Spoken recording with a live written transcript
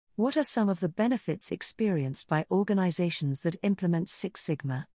What are some of the benefits experienced by organizations that implement Six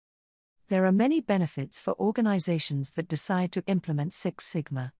Sigma? There are many benefits for organizations that decide to implement Six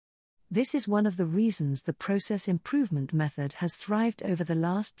Sigma. This is one of the reasons the process improvement method has thrived over the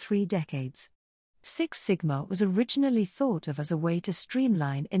last 3 decades. Six Sigma was originally thought of as a way to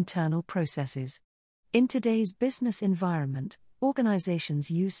streamline internal processes. In today's business environment, organizations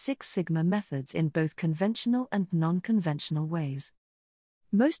use Six Sigma methods in both conventional and non-conventional ways.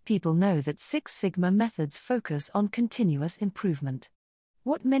 Most people know that Six Sigma methods focus on continuous improvement.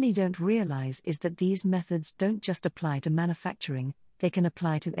 What many don't realize is that these methods don't just apply to manufacturing, they can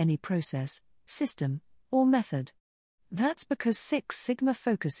apply to any process, system, or method. That's because Six Sigma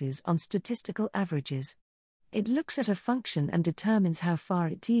focuses on statistical averages. It looks at a function and determines how far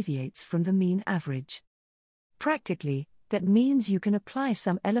it deviates from the mean average. Practically, that means you can apply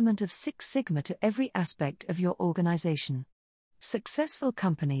some element of Six Sigma to every aspect of your organization. Successful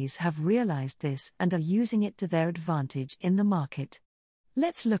companies have realized this and are using it to their advantage in the market.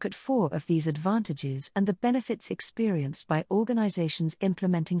 Let's look at 4 of these advantages and the benefits experienced by organizations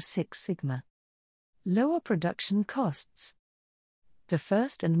implementing Six Sigma. Lower production costs. The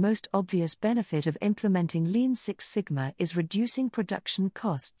first and most obvious benefit of implementing Lean Six Sigma is reducing production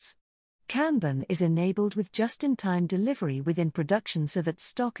costs. Kanban is enabled with just-in-time delivery within production so that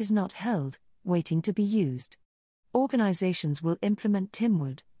stock is not held, waiting to be used. Organizations will implement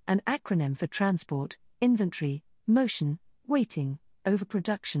TIMWOOD, an acronym for transport, inventory, motion, waiting,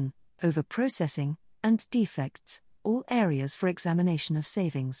 overproduction, overprocessing, and defects, all areas for examination of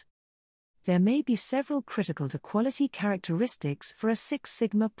savings. There may be several critical to quality characteristics for a Six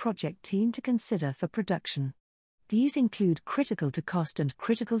Sigma project team to consider for production. These include critical to cost and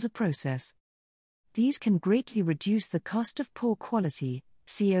critical to process. These can greatly reduce the cost of poor quality,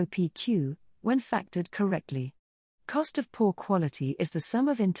 COPQ, when factored correctly. Cost of poor quality is the sum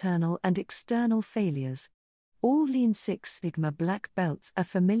of internal and external failures. All Lean Six Sigma black belts are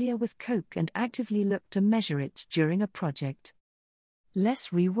familiar with COPE and actively look to measure it during a project.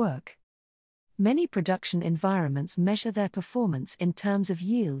 Less rework. Many production environments measure their performance in terms of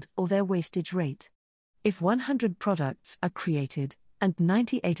yield or their wastage rate. If 100 products are created, and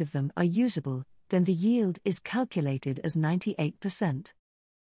 98 of them are usable, then the yield is calculated as 98%.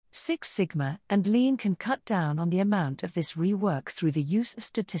 Six Sigma and Lean can cut down on the amount of this rework through the use of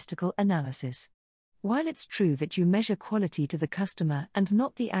statistical analysis. While it's true that you measure quality to the customer and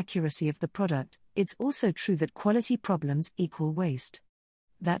not the accuracy of the product, it's also true that quality problems equal waste.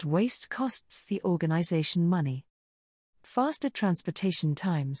 That waste costs the organization money. Faster transportation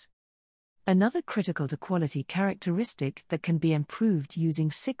times. Another critical to quality characteristic that can be improved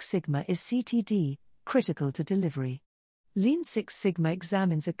using Six Sigma is CTD, critical to delivery. Lean Six Sigma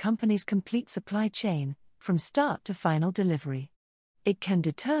examines a company's complete supply chain, from start to final delivery. It can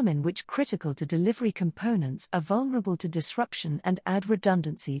determine which critical to delivery components are vulnerable to disruption and add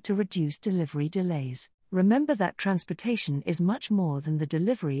redundancy to reduce delivery delays. Remember that transportation is much more than the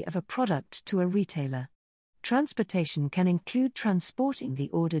delivery of a product to a retailer. Transportation can include transporting the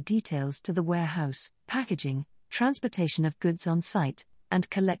order details to the warehouse, packaging, transportation of goods on site, and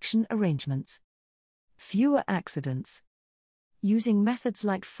collection arrangements. Fewer accidents. Using methods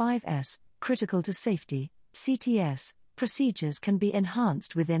like 5S, critical to safety, CTS, procedures can be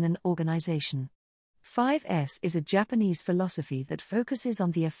enhanced within an organization. 5S is a Japanese philosophy that focuses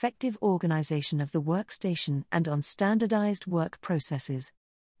on the effective organization of the workstation and on standardized work processes.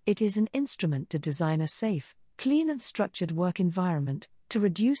 It is an instrument to design a safe, clean and structured work environment, to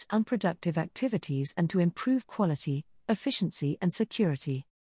reduce unproductive activities and to improve quality, efficiency and security.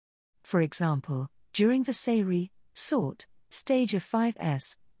 For example, during the SEIRI, sort, stage of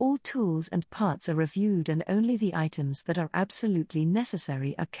 5S, all tools and parts are reviewed and only the items that are absolutely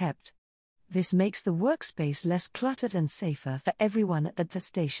necessary are kept. This makes the workspace less cluttered and safer for everyone at the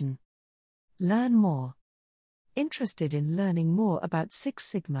station. Learn more. Interested in learning more about Six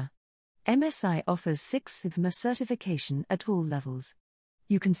Sigma? MSI offers Six Sigma certification at all levels.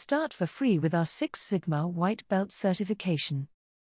 You can start for free with our Six Sigma White Belt certification.